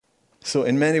So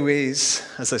in many ways,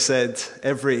 as I said,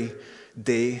 every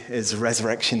day is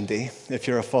Resurrection Day. If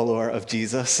you're a follower of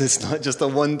Jesus, it's not just a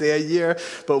one day a year,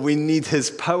 but we need his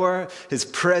power, his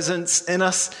presence in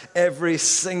us every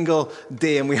single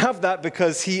day. And we have that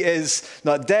because he is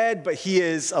not dead, but he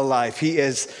is alive. He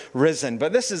is risen.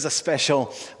 But this is a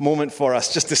special moment for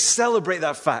us just to celebrate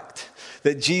that fact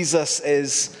that Jesus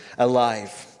is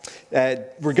alive.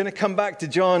 We're going to come back to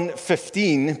John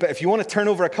 15, but if you want to turn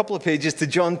over a couple of pages to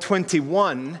John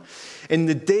 21, in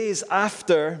the days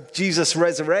after Jesus'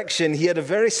 resurrection, he had a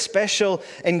very special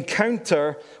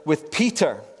encounter with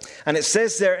Peter. And it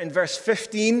says there in verse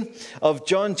 15 of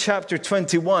John chapter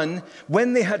 21,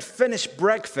 when they had finished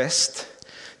breakfast,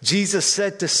 Jesus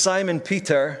said to Simon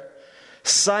Peter,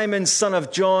 "Simon, son of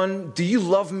John, do you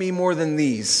love me more than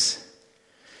these?"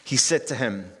 He said to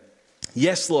him,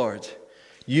 "Yes, Lord.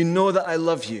 You know that I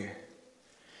love you."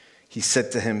 He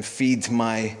said to him, "Feed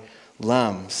my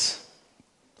lambs."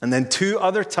 And then 2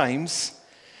 other times,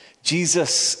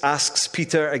 Jesus asks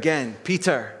Peter again,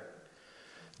 "Peter,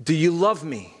 do you love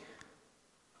me?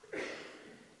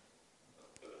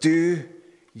 Do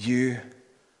you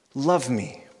love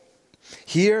me?"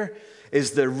 Here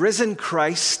is the risen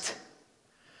Christ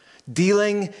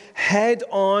dealing head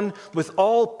on with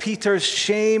all Peter's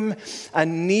shame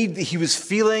and need that he was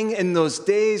feeling in those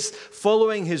days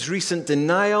following his recent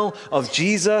denial of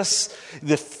Jesus,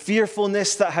 the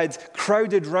fearfulness that had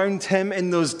crowded round him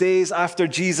in those days after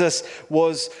Jesus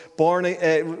was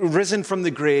risen from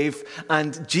the grave.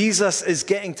 And Jesus is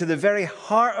getting to the very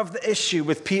heart of the issue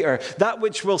with Peter, that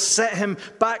which will set him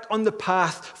back on the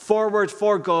path forward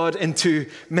for God into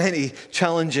many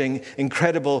challenging,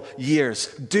 incredible years.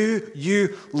 Do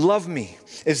you love me?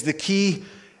 Is the key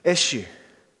issue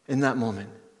in that moment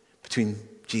between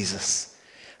Jesus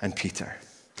and Peter.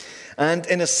 And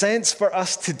in a sense for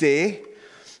us today,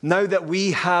 now that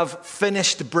we have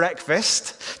finished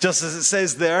breakfast, just as it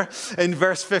says there in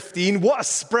verse 15, what a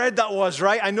spread that was,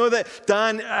 right? I know that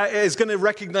Dan is going to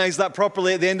recognize that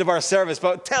properly at the end of our service, but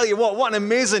I'll tell you what an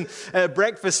amazing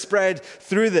breakfast spread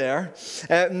through there.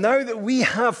 Now that we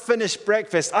have finished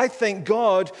breakfast, I think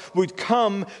God would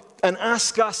come and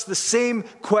ask us the same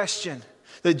question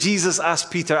that Jesus asked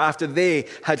Peter after they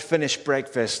had finished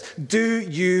breakfast. Do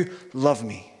you love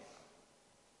me?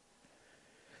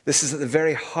 This is at the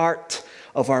very heart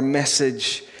of our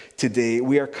message today.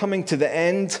 We are coming to the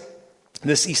end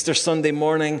this Easter Sunday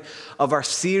morning of our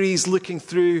series looking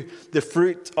through the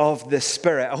fruit of the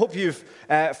Spirit. I hope you've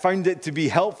found it to be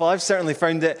helpful. I've certainly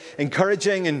found it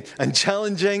encouraging and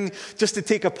challenging just to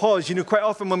take a pause. You know, quite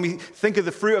often when we think of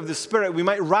the fruit of the Spirit, we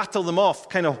might rattle them off,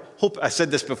 kind of hope. I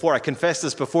said this before, I confessed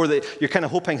this before, that you're kind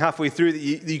of hoping halfway through that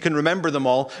you can remember them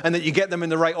all and that you get them in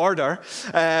the right order.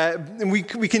 And we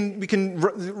can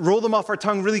roll them off our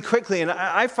tongue really quickly. And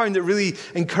I found it really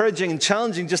encouraging and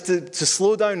challenging just to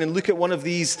slow down and look at one of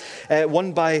these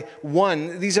one by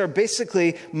one. These are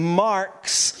basically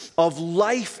marks of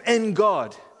life in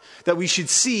God that we should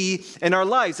see in our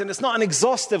lives. And it's not an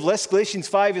exhaustive list. Galatians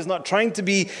 5 is not trying to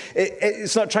be,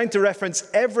 it's not trying to reference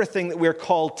everything that we're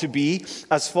called to be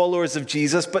as followers of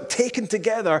Jesus, but taken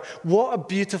together, what a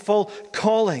beautiful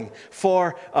calling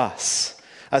for us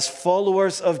as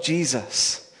followers of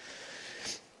Jesus.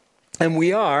 And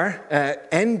we are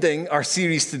ending our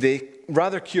series today,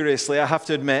 rather curiously, I have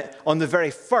to admit, on the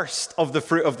very first of the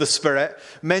fruit of the Spirit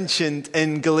mentioned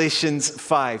in Galatians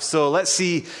 5. So let's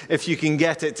see if you can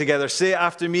get it together. Say it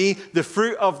after me. The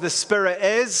fruit of the Spirit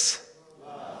is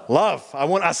love. I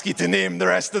won't ask you to name the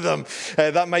rest of them.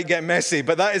 That might get messy,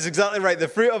 but that is exactly right. The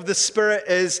fruit of the Spirit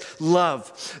is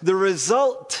love. The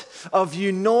result of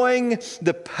you knowing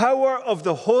the power of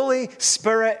the Holy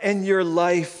Spirit in your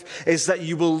life is that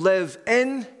you will live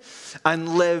in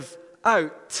and live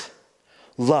out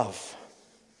love.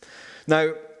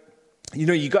 Now, you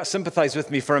know, you've got to sympathize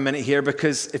with me for a minute here,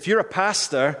 because if you're a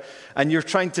pastor and you're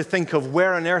trying to think of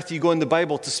where on earth you go in the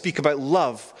Bible to speak about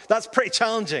love, that's pretty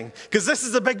challenging, because this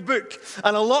is a big book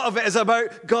and a lot of it is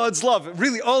about God's love.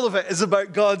 Really, all of it is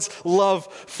about God's love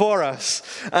for us.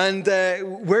 And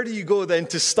where do you go then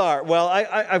to start? Well,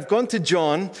 I've gone to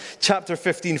John chapter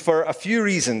 15 for a few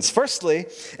reasons. Firstly,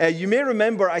 you may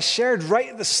remember I shared right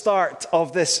at the start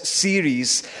of this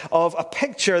series of a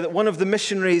picture that one of the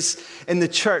missionaries in the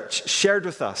church shared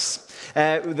with us.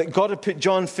 That God had put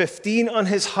John 15 on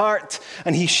his heart,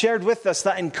 and he shared with us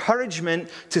that encouragement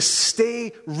to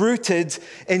stay rooted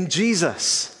in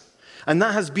Jesus. And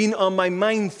that has been on my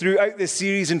mind throughout this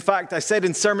series. In fact, I said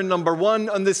in sermon number 1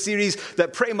 on this series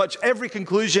that pretty much every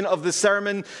conclusion of the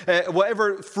sermon,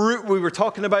 whatever fruit we were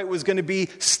talking about, was going to be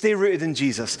stay rooted in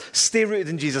Jesus. Stay rooted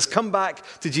in Jesus. Come back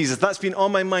to Jesus. That's been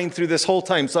on my mind through this whole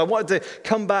time. So I wanted to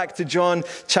come back to John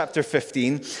chapter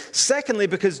 15. Secondly,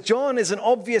 because John is an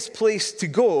obvious place to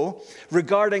go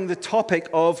regarding the topic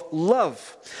of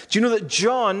love. Do you know that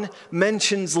John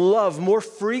mentions love more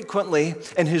frequently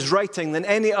in his writing than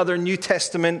any other New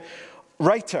Testament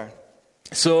writer?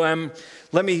 So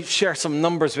let me share some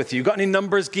numbers with you. Got any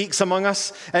numbers geeks among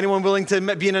us? Anyone willing to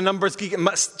admit being a numbers geek?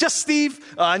 Just Steve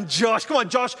and Josh. Come on,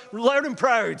 Josh, loud and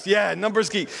proud. Yeah, numbers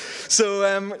geek.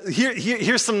 So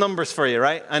here's some numbers for you,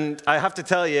 right? And I have to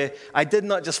tell you, I did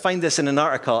not just find this in an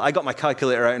article. I got my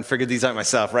calculator out and figured these out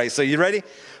myself, right? So you ready?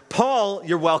 Paul,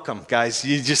 you're welcome, guys.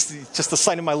 You just a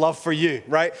sign of my love for you,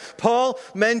 right? Paul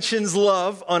mentions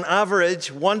love on average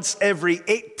once every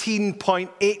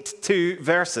 18.82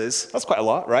 verses. That's quite a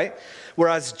lot, right?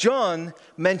 Whereas John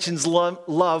mentions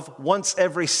love once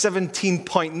every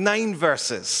 17.9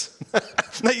 verses.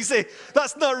 Now you say,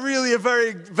 that's not really a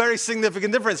very, very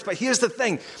significant difference. But here's the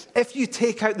thing. If you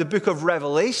take out the book of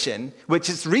Revelation, which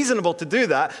is reasonable to do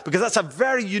that, because that's a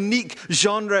very unique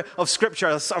genre of scripture,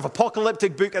 a sort of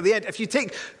apocalyptic book at the end. If you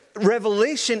take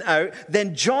Revelation out,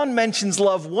 then John mentions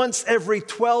love once every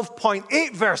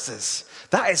 12.8 verses.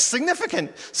 That is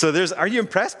significant. So are you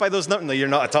impressed by those numbers? No, you're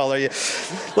not at all, are you?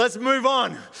 Let's move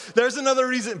on. There's another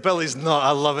reason. Billy's not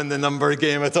loving the number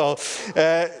game at all.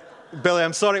 Billy,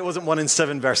 I'm sorry it wasn't 1 in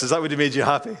 7 verses. That would have made you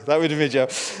happy.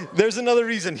 There's another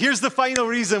reason. Here's the final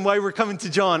reason why we're coming to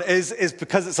John is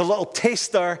because it's a little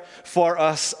taster for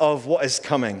us of what is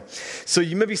coming. So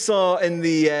you maybe saw in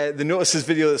the notices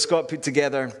video that Scott put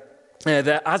together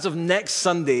that as of next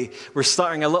Sunday, we're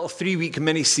starting a little 3-week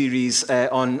mini-series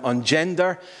on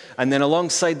gender. And then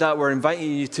alongside that, we're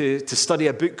inviting you to study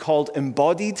a book called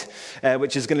Embodied,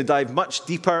 which is going to dive much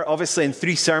deeper. Obviously, in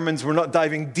 3 sermons, we're not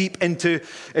diving deep into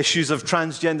issues of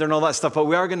transgender and all that stuff, but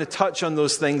we are going to touch on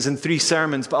those things in 3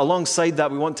 sermons. But alongside that,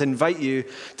 we want to invite you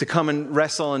to come and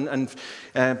wrestle and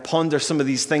ponder some of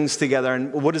these things together.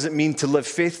 And what does it mean to live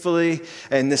faithfully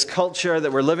in this culture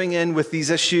that we're living in with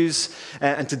these issues,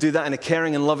 and to do that in a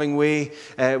caring and loving way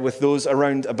with those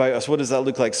around about us? What does that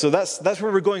look like? So that's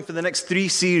where we're going for the next 3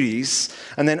 series.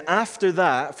 And then after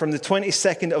that, from the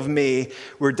 22nd of May,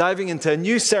 we're diving into a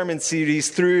new sermon series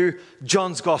through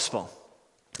John's Gospel.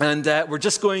 And we're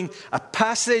just going a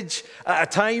passage at a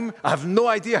time. I have no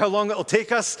idea how long it'll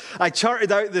take us. I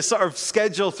charted out the sort of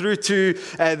schedule through to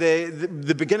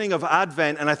the beginning of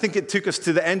Advent, and I think it took us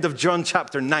to the end of John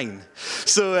chapter 9.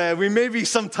 So we may be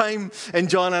some time in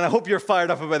John, and I hope you're fired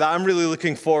up about that. I'm really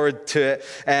looking forward to it.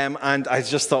 And I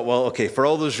just thought, well, okay, for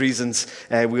all those reasons,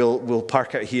 we'll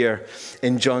park out here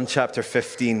in John chapter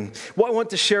 15. What I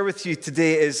want to share with you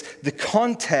today is the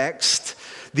context,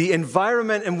 the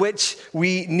environment in which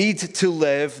we need to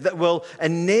live that will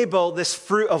enable this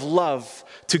fruit of love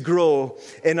to grow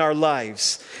in our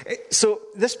lives. So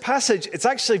this passage, it's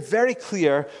actually very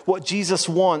clear what Jesus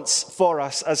wants for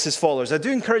us as his followers. I do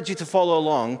encourage you to follow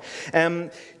along.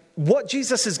 What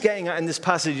Jesus is getting at in this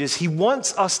passage is he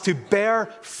wants us to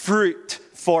bear fruit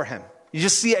for him. You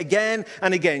just see it again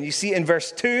and again. You see it in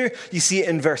verse 2, you see it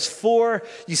in verse 4,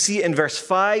 you see it in verse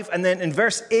 5, and then in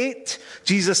verse 8,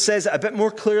 Jesus says it a bit more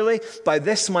clearly, "By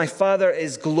this my Father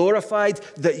is glorified,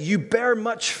 that you bear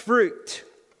much fruit,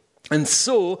 and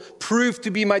so prove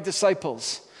to be my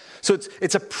disciples." So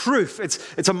it's a proof,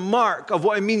 it's a mark of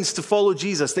what it means to follow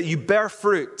Jesus, that you bear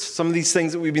fruit, some of these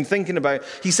things that we've been thinking about.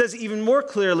 He says even more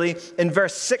clearly in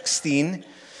verse 16,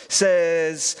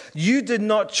 says, "You did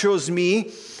not choose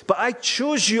me, but I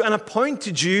chose you and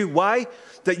appointed you." Why?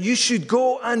 "That you should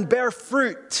go and bear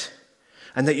fruit,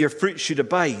 and that your fruit should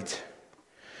abide."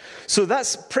 So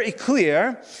that's pretty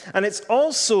clear. And it's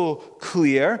also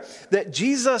clear that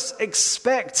Jesus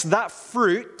expects that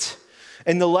fruit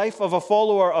in the life of a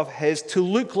follower of his to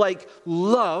look like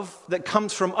love that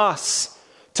comes from us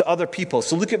to other people.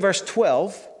 So look at verse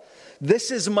 12. "This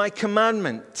is my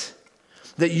commandment,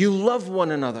 that you love one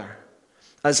another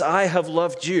as I have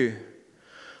loved you."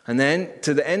 And then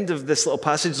to the end of this little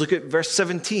passage, look at verse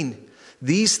 17.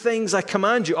 "These things I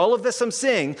command you." All of this I'm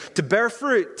saying, to bear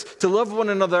fruit, to love one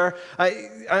another.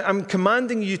 I'm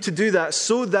commanding you to do that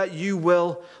so that you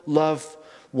will love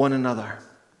one another.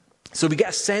 So we get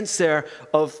a sense there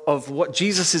of what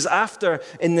Jesus is after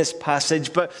in this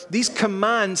passage. But these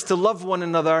commands to love one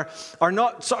another are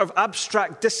not sort of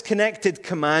abstract, disconnected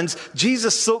commands.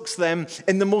 Jesus soaks them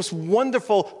in the most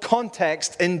wonderful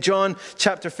context in John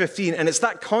chapter 15. And it's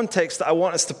that context that I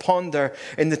want us to ponder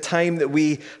in the time that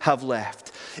we have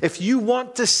left. If you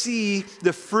want to see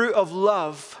the fruit of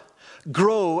love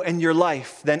grow in your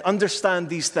life, then understand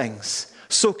these things.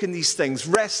 Soak in these things.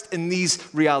 Rest in these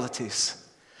realities.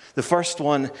 The first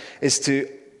one is to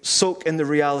soak in the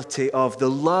reality of the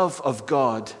love of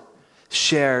God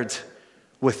shared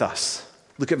with us.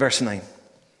 Look at verse 9.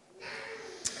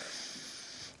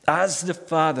 As the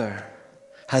Father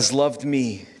has loved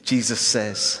me, Jesus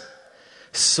says,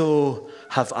 so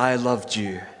have I loved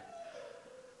you.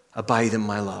 Abide in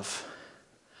my love.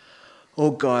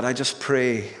 Oh God, I just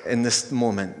pray in this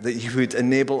moment that you would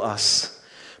enable us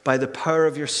by the power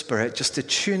of your Spirit just to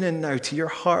tune in now to your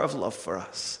heart of love for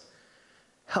us.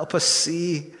 Help us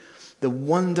see the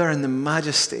wonder and the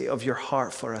majesty of your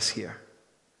heart for us here.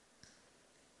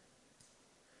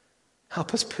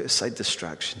 Help us put aside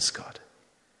distractions, God.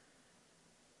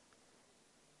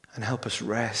 And help us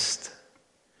rest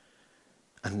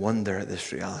and wonder at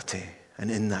this reality.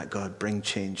 And in that, God, bring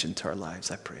change into our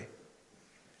lives, I pray.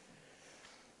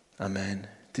 Amen.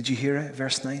 Did you hear it?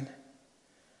 Verse 9.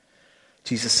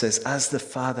 Jesus says, as the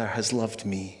Father has loved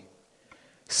me,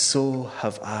 so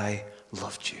have I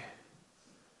loved you.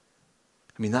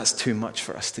 I mean, that's too much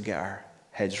for us to get our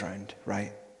heads round,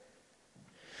 right?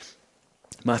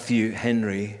 Matthew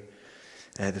Henry,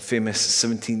 the famous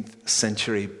 17th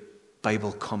century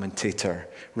Bible commentator,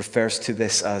 refers to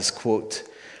this as, quote,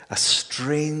 a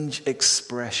strange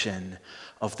expression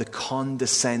of the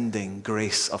condescending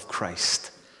grace of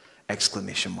Christ,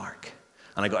 exclamation mark.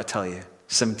 And I got to tell you,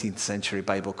 17th century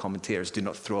Bible commentators do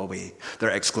not throw away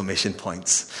their exclamation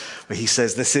points. But he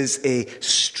says this is a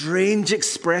strange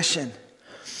expression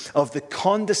of the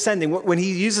condescending. When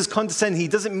he uses condescending, he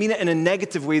doesn't mean it in a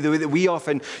negative way, the way that we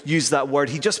often use that word.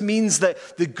 He just means that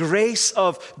the grace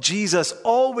of Jesus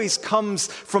always comes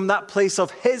from that place of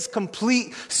his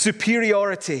complete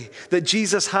superiority that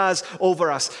Jesus has over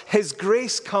us. His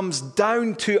grace comes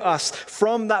down to us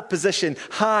from that position,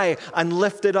 high and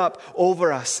lifted up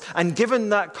over us. And given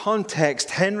that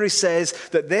context, Henry says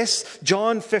that this,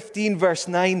 John 15 verse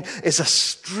 9, is a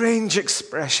strange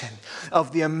expression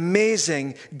of the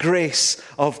amazing grace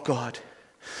of God.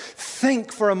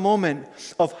 Think for a moment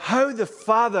of how the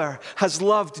Father has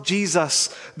loved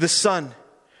Jesus, the Son,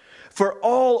 for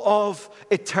all of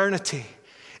eternity.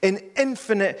 In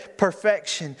infinite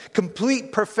perfection,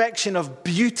 complete perfection of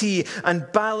beauty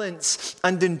and balance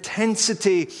and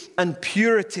intensity and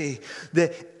purity.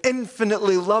 The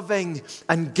infinitely loving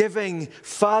and giving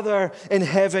Father in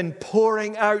heaven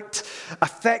pouring out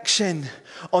affection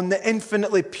on the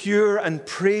infinitely pure and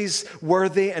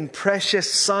praiseworthy and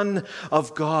precious Son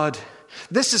of God.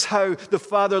 This is how the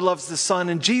Father loves the Son.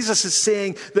 And Jesus is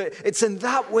saying that it's in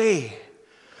that way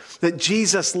that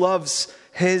Jesus loves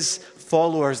his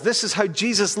followers. This is how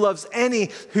Jesus loves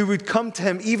any who would come to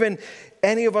him, even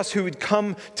any of us who would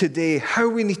come today. How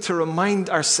we need to remind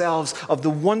ourselves of the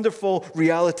wonderful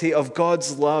reality of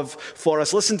God's love for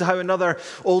us. Listen to how another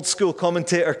old school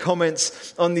commentator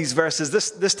comments on these verses.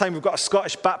 This time we've got a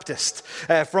Scottish Baptist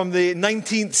from the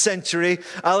 19th century,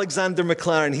 Alexander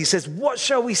MacLaren. He says, what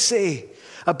shall we say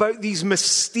about these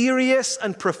mysterious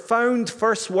and profound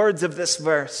first words of this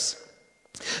verse?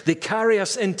 They carry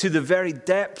us into the very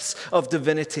depths of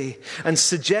divinity and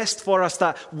suggest for us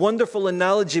that wonderful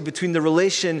analogy between the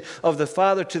relation of the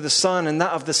Father to the Son and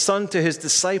that of the Son to his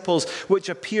disciples, which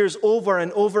appears over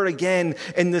and over again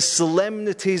in the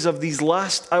solemnities of these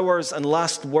last hours and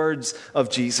last words of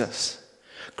Jesus.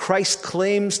 Christ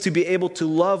claims to be able to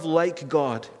love like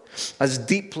God, as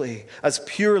deeply, as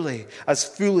purely, as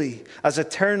fully, as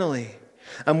eternally,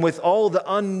 and with all the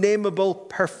unnameable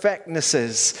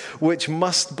perfectnesses which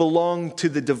must belong to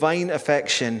the divine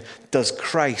affection, does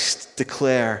Christ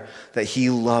declare that he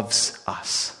loves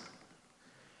us.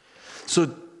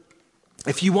 So,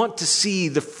 if you want to see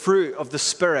the fruit of the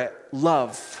Spirit,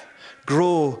 love,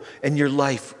 grow in your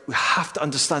life, we have to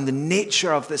understand the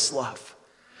nature of this love.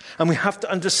 And we have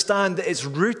to understand that it's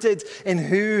rooted in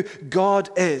who God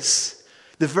is.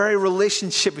 The very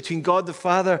relationship between God the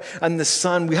Father and the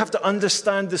Son. We have to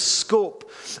understand the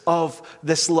scope of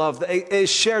this love. That it is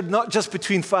shared not just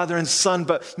between Father and Son,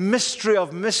 but mystery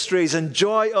of mysteries and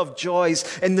joy of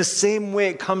joys in the same way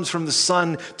it comes from the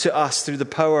Son to us through the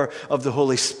power of the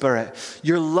Holy Spirit.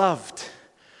 You're loved.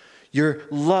 You're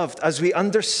loved. As we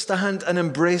understand and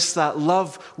embrace that,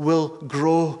 love will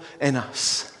grow in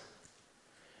us.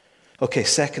 Okay,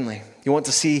 secondly, you want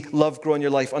to see love grow in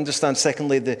your life. Understand,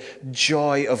 secondly, the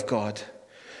joy of God.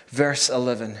 Verse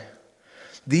 11.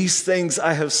 These things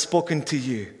I have spoken to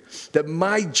you, that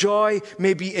my joy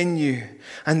may be in you,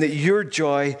 and that your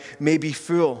joy may be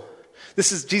full.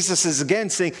 Jesus is again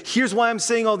saying, here's why I'm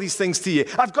saying all these things to you.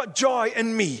 I've got joy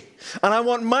in me, and I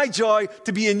want my joy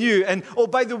to be in you. And oh,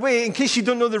 by the way, in case you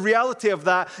don't know the reality of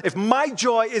that, if my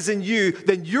joy is in you,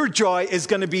 then your joy is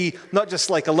going to be not just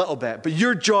like a little bit, but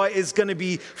your joy is going to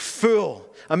be full.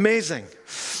 Amazing.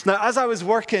 Now, as I was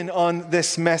working on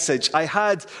this message, I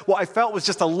had what I felt was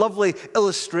just a lovely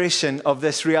illustration of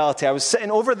this reality. I was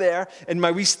sitting over there in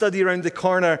my wee study around the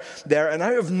corner there, and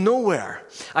out of nowhere,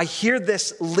 I hear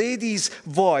this lady's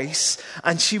voice,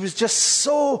 and she was just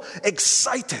so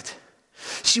excited.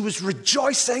 She was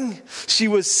rejoicing, she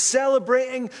was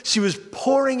celebrating, she was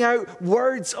pouring out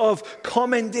words of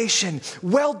commendation.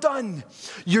 Well done,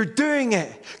 you're doing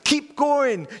it. Keep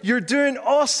going, you're doing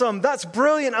awesome. That's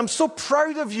brilliant, I'm so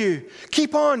proud of you.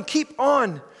 Keep on, keep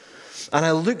on. And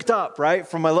I looked up, right,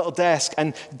 from my little desk,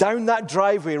 and down that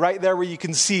driveway, right there where you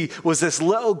can see, was this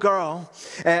little girl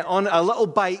on a little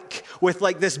bike with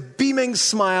like this beaming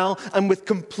smile and with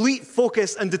complete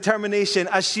focus and determination,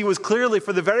 as she was clearly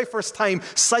for the very first time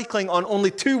cycling on only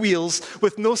 2 wheels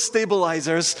with no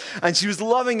stabilizers. And she was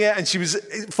loving it, and she was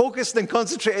focused and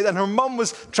concentrated, and her mum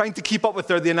was trying to keep up with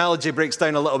her. The analogy breaks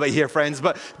down a little bit here, friends,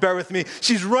 but bear with me.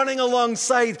 She's running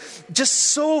alongside, just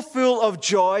so full of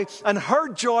joy, and her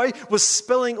joy was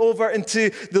spilling over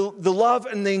into the love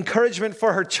and the encouragement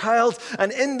for her child.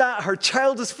 And in that, her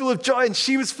child was full of joy and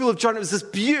she was full of joy. And it was this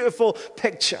beautiful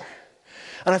picture.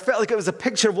 And I felt like it was a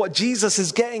picture of what Jesus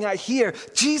is getting at here.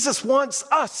 Jesus wants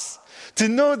us to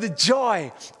know the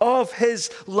joy of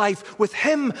his life, with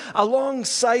him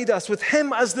alongside us, with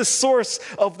him as the source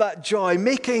of that joy,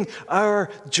 making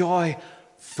our joy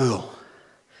full.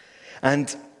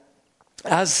 And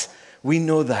as we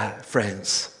know that,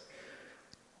 friends,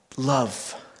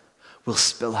 love will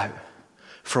spill out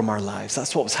from our lives.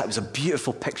 That's what was happening. It was a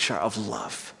beautiful picture of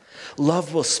love.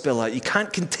 Love will spill out. You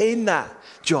can't contain that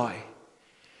joy.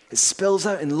 It spills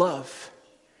out in love.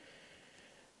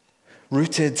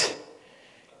 Rooted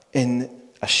in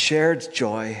a shared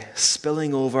joy,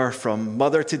 spilling over from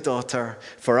mother to daughter,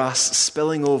 for us,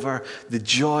 spilling over the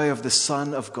joy of the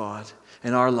Son of God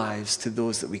in our lives to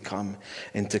those that we come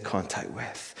into contact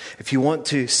with. If you want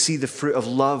to see the fruit of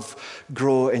love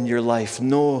grow in your life,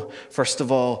 know, first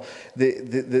of all,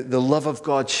 the love of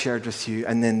God shared with you,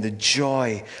 and then the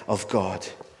joy of God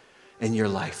in your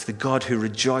life, the God who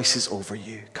rejoices over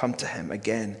you. Come to him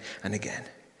again and again.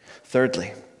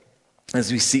 Thirdly,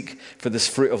 as we seek for this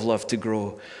fruit of love to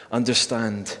grow,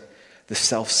 understand the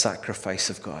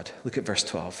self-sacrifice of God. Look at verse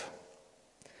 12.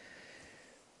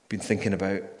 Been thinking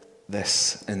about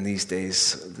this in these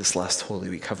days, this last Holy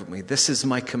Week, haven't we? This is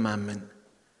my commandment,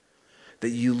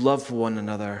 that you love one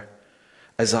another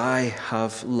as I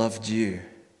have loved you.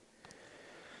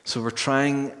 So we're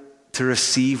trying to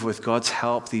receive, with God's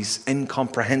help, these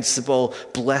incomprehensible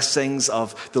blessings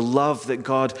of the love that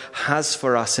God has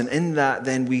for us. And in that,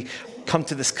 then we come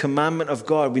to this commandment of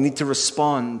God. We need to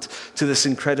respond to this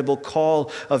incredible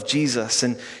call of Jesus.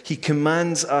 And he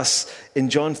commands us in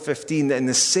John 15 that in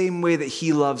the same way that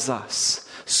he loves us,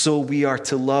 so we are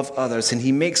to love others. And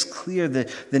he makes clear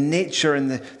the nature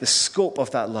and the scope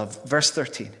of that love. Verse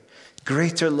 13,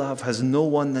 greater love has no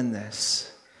one than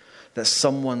this, that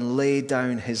someone lay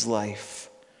down his life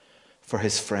for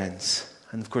his friends.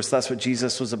 And of course, that's what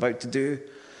Jesus was about to do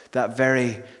that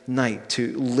very night,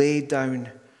 to lay down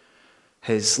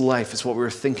his life. Is what we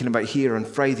were thinking about here on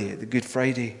Friday at the Good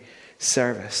Friday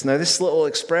service. Now, this little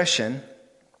expression,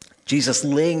 Jesus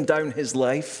laying down his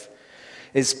life,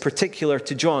 is particular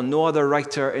to John. No other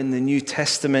writer in the New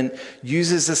Testament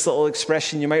uses this little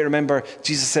expression. You might remember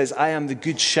Jesus says, I am the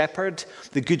good shepherd.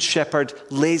 The good shepherd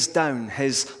lays down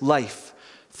his life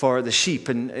for the sheep.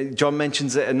 And John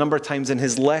mentions it a number of times in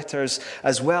his letters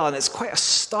as well. And it's quite a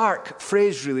stark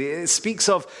phrase, really. It speaks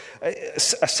of a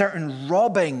certain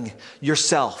robbing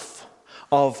yourself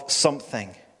of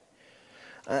something.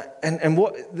 And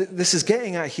what this is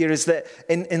getting at here is that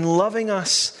in loving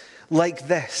us like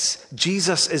this,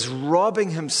 Jesus is robbing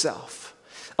himself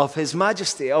of his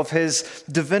majesty, of his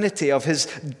divinity, of his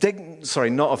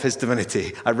not of his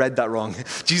divinity. I read that wrong.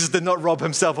 Jesus did not rob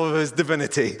himself of his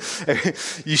divinity.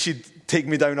 You should take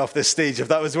me down off this stage if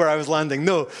that was where I was landing.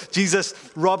 No, Jesus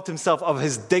robbed himself of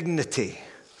his dignity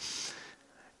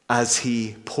as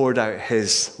he poured out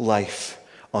his life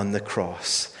on the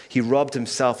cross. He robbed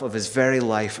himself of his very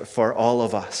life for all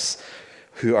of us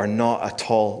who are not at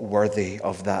all worthy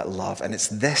of that love. And it's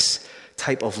this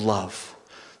type of love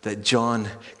that John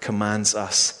commands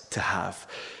us to have.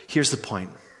 Here's the point.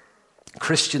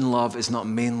 Christian love is not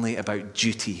mainly about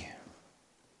duty.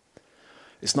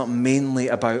 It's not mainly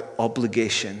about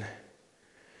obligation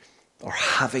or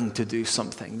having to do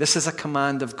something. This is a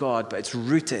command of God, but it's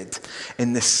rooted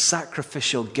in this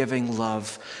sacrificial giving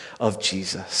love of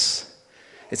Jesus.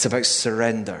 It's about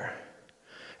surrender.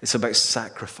 It's about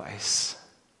sacrifice.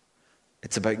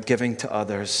 It's about giving to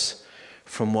others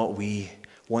from what we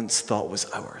once thought was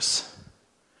ours.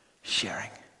 Sharing.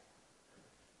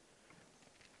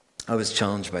 I was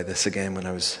challenged by this again when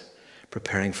I was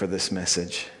preparing for this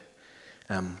message.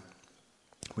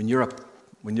 When you're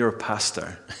a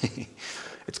pastor,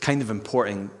 it's kind of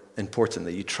important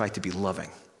that you try to be loving,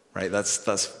 right?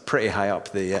 That's pretty high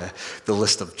up the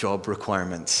list of job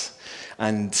requirements.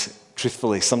 And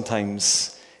truthfully,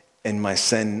 sometimes in my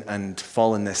sin and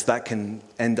fallenness, that can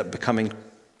end up becoming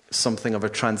something of a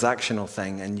transactional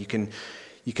thing, and you can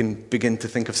begin to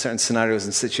think of certain scenarios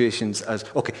and situations as,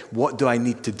 okay, what do I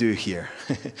need to do here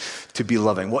to be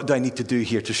loving? What do I need to do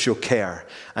here to show care?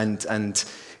 And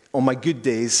on my good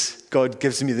days, God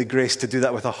gives me the grace to do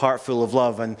that with a heart full of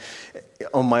love. And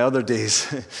on my other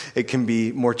days, it can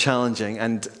be more challenging.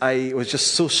 And I was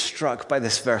just so struck by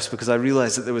this verse because I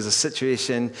realized that there was a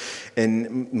situation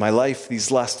in my life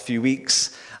these last few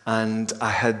weeks, and I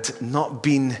had not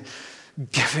been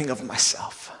giving of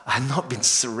myself. I had not been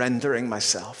surrendering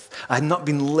myself. I had not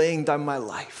been laying down my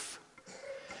life.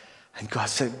 And God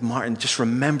said, Martin, just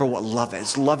remember what love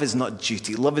is. Love is not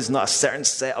duty. Love is not a certain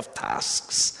set of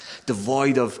tasks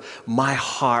devoid of my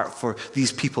heart for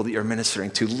these people that you're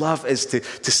ministering to. Love is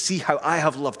to see how I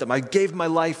have loved them. I gave my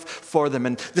life for them,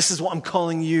 and this is what I'm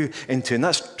calling you into. And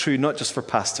that's true not just for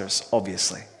pastors,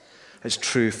 obviously. It's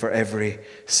true for every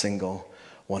single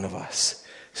one of us.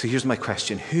 So here's my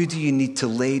question. Who do you need to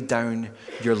lay down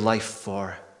your life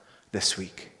for this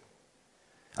week?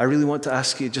 I really want to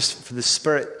ask you, just for the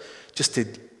Spirit, just to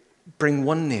bring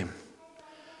one name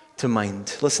to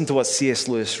mind. Listen to what C.S.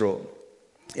 Lewis wrote.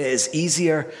 It is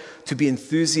easier to be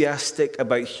enthusiastic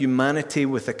about humanity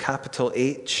with a capital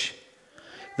H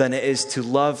than it is to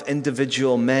love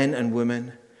individual men and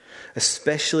women,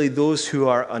 especially those who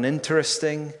are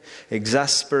uninteresting,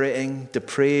 exasperating,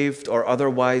 depraved, or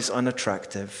otherwise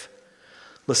unattractive.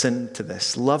 Listen to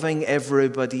this. Loving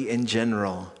everybody in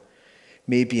general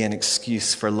may be an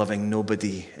excuse for loving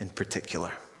nobody in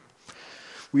particular.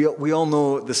 We all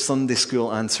know the Sunday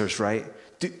school answers, right?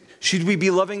 Should we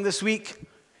be loving this week?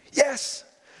 Yes.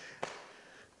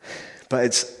 But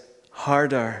it's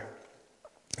harder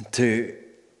to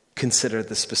consider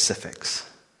the specifics.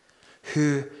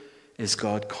 Who is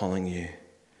God calling you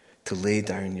to lay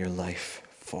down your life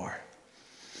for?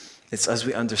 It's as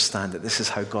we understand that this is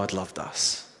how God loved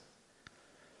us,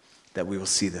 that we will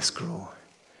see this grow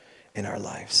in our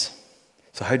lives.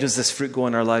 So how does this fruit go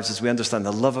in our lives as we understand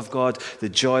the love of God, the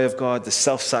joy of God, the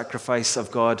self-sacrifice of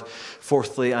God?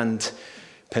 Fourthly and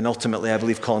penultimately, I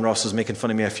believe Colin Ross was making fun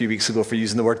of me a few weeks ago for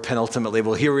using the word penultimately.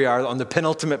 Well, here we are on the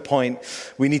penultimate point.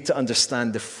 We need to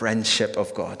understand the friendship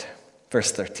of God.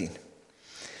 Verse 13.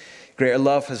 Greater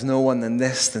love has no one than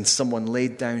this, than someone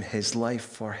laid down his life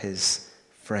for his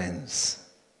friends.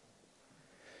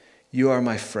 You are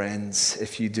my friends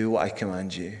if you do what I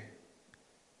command you.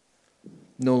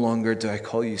 No longer do I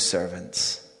call you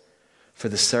servants, for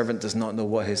the servant does not know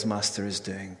what his master is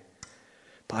doing.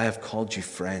 But I have called you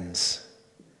friends,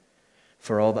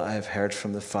 for all that I have heard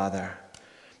from the Father,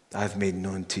 I have made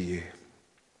known to you.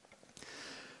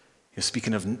 You're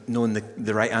speaking of knowing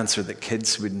the right answer that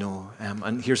kids would know.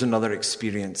 And here's another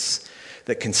experience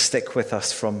that can stick with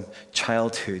us from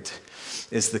childhood,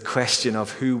 is the question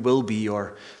of who will be,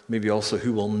 or maybe also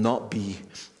who will not be,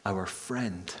 our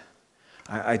friend.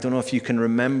 I don't know if you can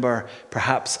remember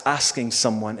perhaps asking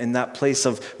someone in that place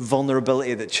of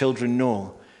vulnerability that children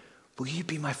know, will you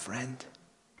be my friend?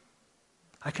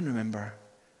 I can remember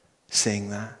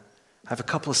saying that. I have a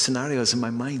couple of scenarios in my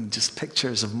mind, just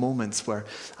pictures of moments where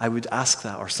I would ask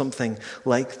that or something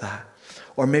like that.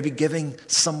 Or maybe giving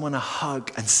someone a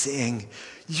hug and saying,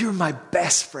 you're my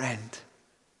best friend.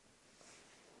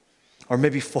 Or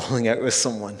maybe falling out with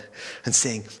someone and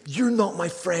saying, you're not my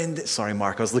friend. Sorry,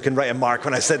 Mark, I was looking right at Mark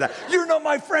when I said that. You're not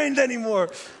my friend anymore.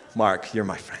 Mark, you're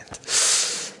my friend.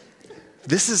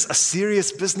 This is a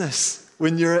serious business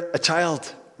when you're a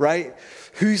child, right?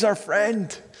 Who's our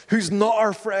friend? Who's not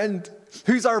our friend?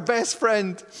 Who's our best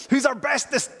friend? Who's our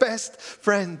bestest best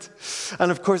friend?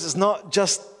 And of course, it's not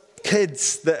just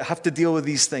kids that have to deal with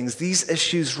these things. These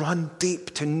issues run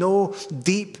deep. To know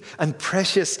deep and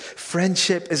precious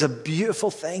friendship is a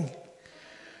beautiful thing.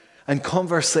 And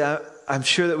conversely, I'm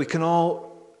sure that we can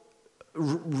all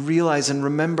realize and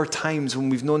remember times when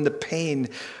we've known the pain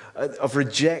of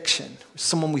rejection.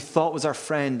 Someone we thought was our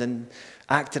friend and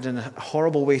acted in a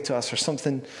horrible way to us or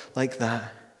something like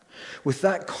that. With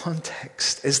that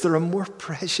context, is there a more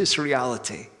precious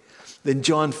reality than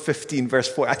John 15, verse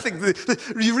 4? I think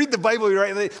you read the Bible, you're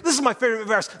right, this is my favorite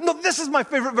verse. No, this is my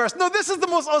favorite verse. No, this is the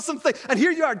most awesome thing. And here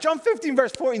you are, John 15,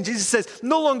 verse 14, Jesus says,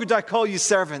 no longer do I call you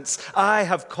servants. I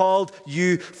have called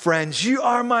you friends. You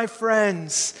are my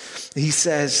friends. He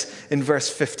says in verse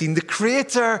 15, the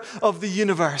creator of the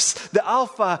universe, the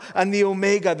Alpha and the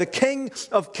Omega, the King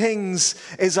of Kings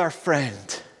is our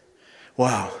friend.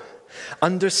 Wow.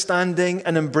 Understanding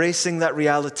and embracing that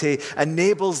reality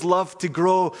enables love to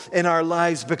grow in our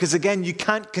lives, because again, you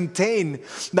can't contain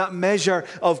that measure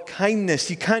of kindness.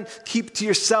 You can't keep to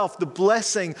yourself the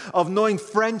blessing of knowing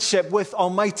friendship with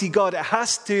Almighty God. It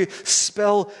has to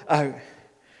spill out.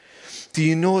 Do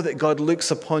you know that God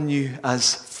looks upon you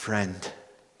as friend?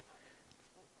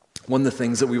 One of the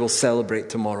things that we will celebrate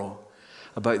tomorrow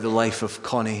about the life of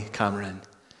Connie Cameron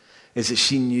is that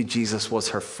she knew Jesus was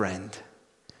her friend.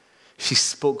 She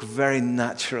spoke very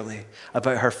naturally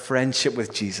about her friendship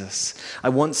with Jesus. I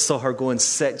once saw her go and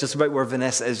sit just about where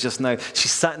Vanessa is just now. She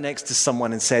sat next to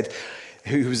someone and said,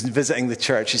 who was visiting the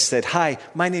church, she said, hi,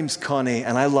 my name's Connie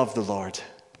and I love the Lord.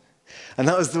 And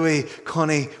that was the way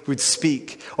Connie would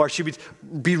speak. Or she would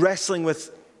be wrestling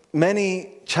with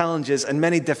many challenges and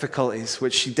many difficulties,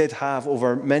 which she did have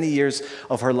over many years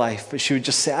of her life. But she would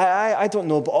just say, I don't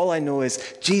know, but all I know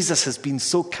is Jesus has been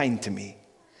so kind to me.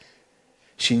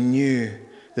 She knew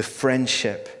the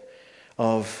friendship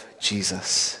of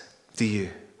Jesus. Do you?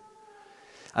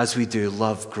 As we do,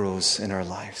 love grows in our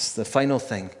lives. The final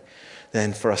thing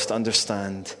then for us to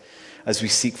understand as we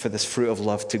seek for this fruit of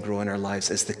love to grow in our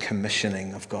lives is the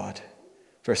commissioning of God.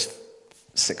 Verse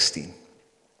 16.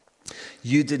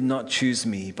 You did not choose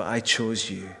me, but I chose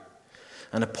you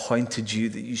and appointed you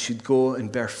that you should go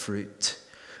and bear fruit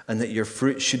and that your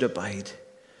fruit should abide,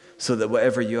 so that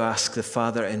whatever you ask the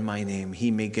Father in my name, he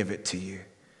may give it to you.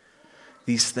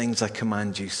 These things I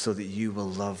command you so that you will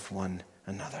love one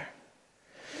another.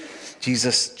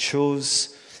 Jesus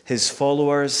chose his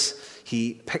followers.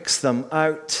 He picks them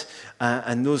out.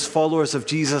 And those followers of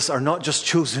Jesus are not just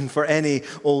chosen for any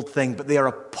old thing, but they are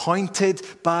appointed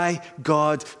by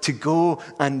God to go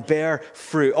and bear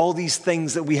fruit. All these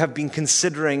things that we have been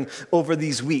considering over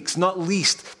these weeks, not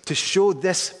least to show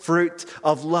this fruit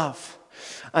of love.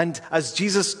 And as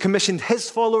Jesus commissioned his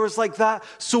followers like that,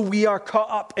 so we are caught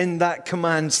up in that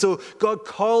command. So God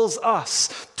calls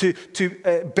us to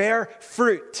bear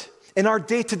fruit in our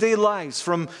day-to-day lives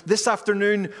from this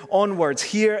afternoon onwards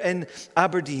here in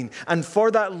Aberdeen. And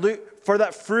for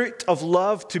that fruit of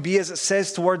love to be, as it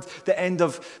says towards the end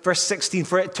of verse 16,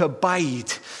 for it to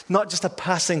abide, not just a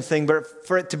passing thing, but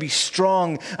for it to be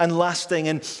strong and lasting,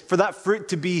 and for that fruit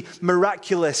to be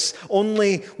miraculous,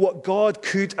 only what God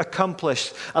could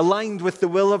accomplish, aligned with the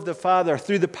will of the Father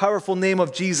through the powerful name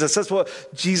of Jesus. That's what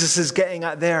Jesus is getting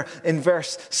at there in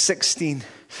verse 16.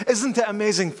 Isn't it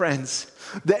amazing, friends,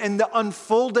 that in the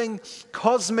unfolding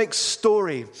cosmic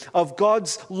story of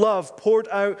God's love poured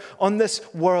out on this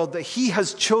world, that he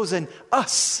has chosen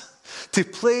us to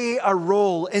play a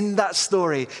role in that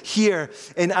story here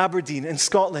in Aberdeen, in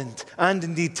Scotland, and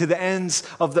indeed to the ends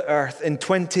of the earth in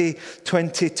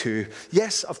 2022.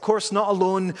 Yes, of course, not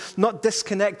alone, not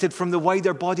disconnected from the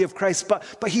wider body of Christ,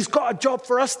 but he's got a job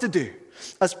for us to do.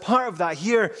 As part of that,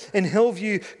 here in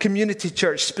Hillview Community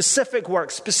Church, specific work,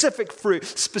 specific fruit,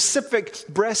 specific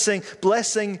blessing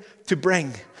to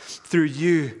bring through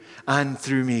you and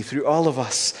through me, through all of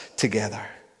us together.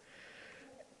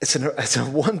 It's a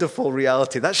wonderful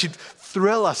reality. That should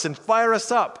thrill us and fire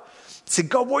us up. Say,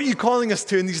 God, what are you calling us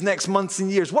to in these next months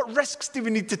and years? What risks do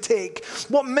we need to take?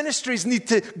 What ministries need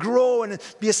to grow and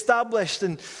be established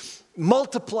and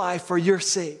multiply for your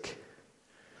sake?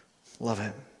 Love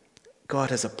it.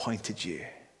 God has appointed you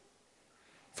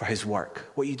for his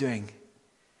work. What are you doing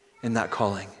in that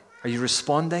calling? Are you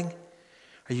responding?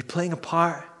 Are you playing a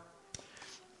part?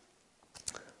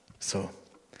 So,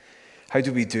 how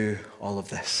do we do all of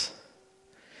this?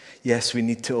 Yes, we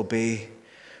need to obey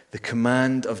the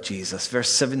command of Jesus. Verse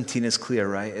 17 is clear,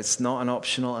 right? It's not an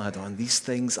optional add-on. These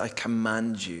things I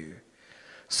command you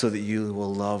so that you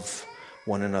will love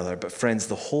one another. But friends,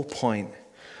 the whole point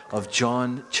of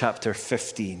John chapter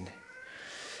 15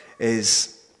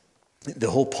 is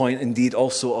the whole point, indeed,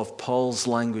 also of Paul's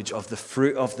language of the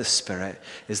fruit of the Spirit,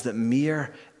 is that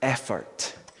mere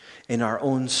effort in our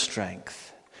own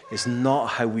strength is not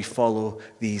how we follow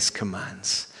these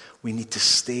commands. We need to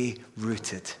stay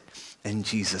rooted in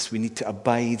Jesus. We need to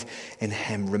abide in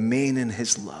him, remain in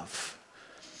his love.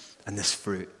 and this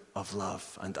fruit of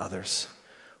love and others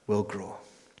will grow.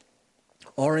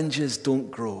 Oranges don't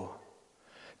grow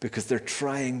because they're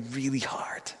trying really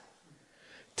hard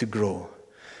to grow.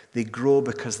 They grow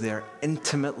because they're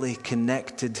intimately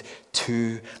connected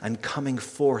to and coming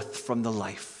forth from the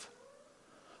life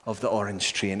of the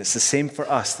orange tree. And it's the same for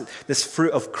us. This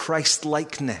fruit of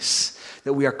Christ-likeness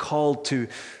that we are called to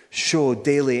show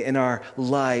daily in our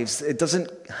lives. It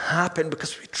doesn't happen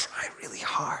because we try really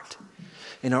hard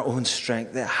in our own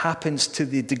strength. It happens to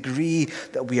the degree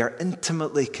that we are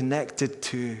intimately connected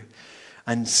to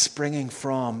and springing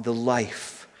from the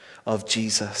life of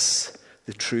Jesus,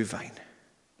 the true vine.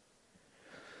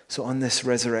 So on this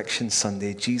Resurrection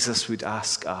Sunday, Jesus would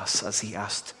ask us, as he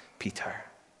asked Peter,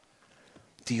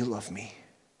 do you love me?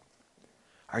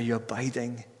 Are you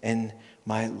abiding in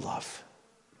my love?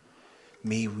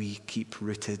 May we keep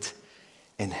rooted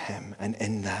in him, and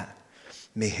in that,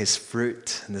 may his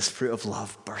fruit and this fruit of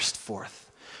love burst forth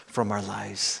from our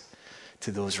lives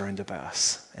to those round about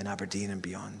us in Aberdeen and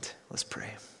beyond. Let's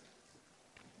pray.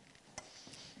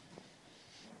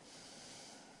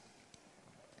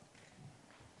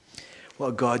 What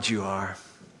a God you are.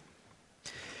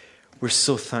 We're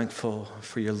so thankful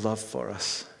for your love for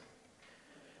us.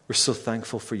 We're so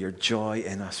thankful for your joy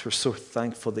in us. We're so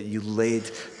thankful that you laid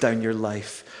down your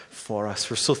life for us.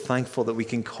 We're so thankful that we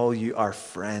can call you our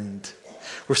friend.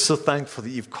 We're so thankful that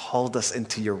you've called us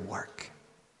into your work.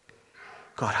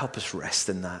 God, help us rest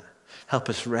in that. Help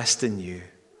us rest in you.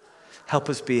 Help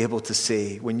us be able to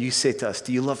say, when you say to us,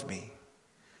 do you love me?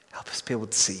 Help us be able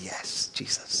to say, yes,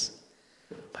 Jesus,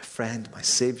 my friend, my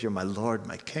Savior, my Lord,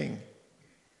 my King.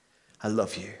 I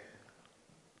love you.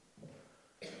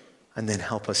 And then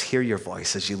help us hear your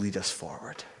voice as you lead us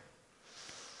forward.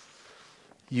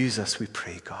 Use us, we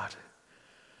pray, God,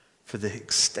 for the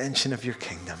extension of your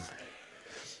kingdom.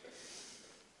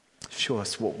 Show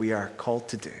us what we are called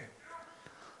to do.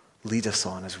 Lead us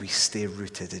on as we stay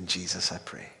rooted in Jesus, I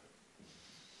pray.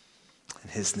 In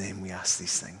his name we ask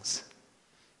these things.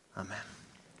 Amen.